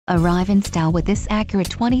Arrive in style with this Acura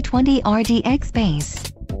 2020 RDX Base.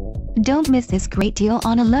 Don't miss this great deal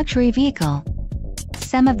on a luxury vehicle.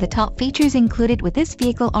 Some of the top features included with this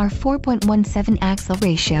vehicle are 4.17 axle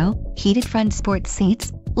ratio, heated front sport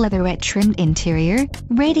seats, leatherette trimmed interior,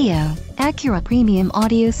 radio, Acura premium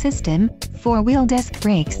audio system, 4-wheel disc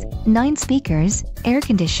brakes, 9 speakers, air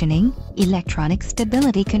conditioning, electronic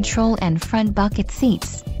stability control and front bucket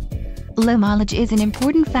seats. Low mileage is an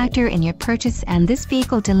important factor in your purchase, and this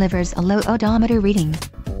vehicle delivers a low odometer reading.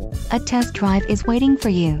 A test drive is waiting for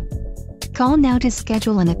you. Call now to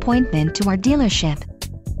schedule an appointment to our dealership.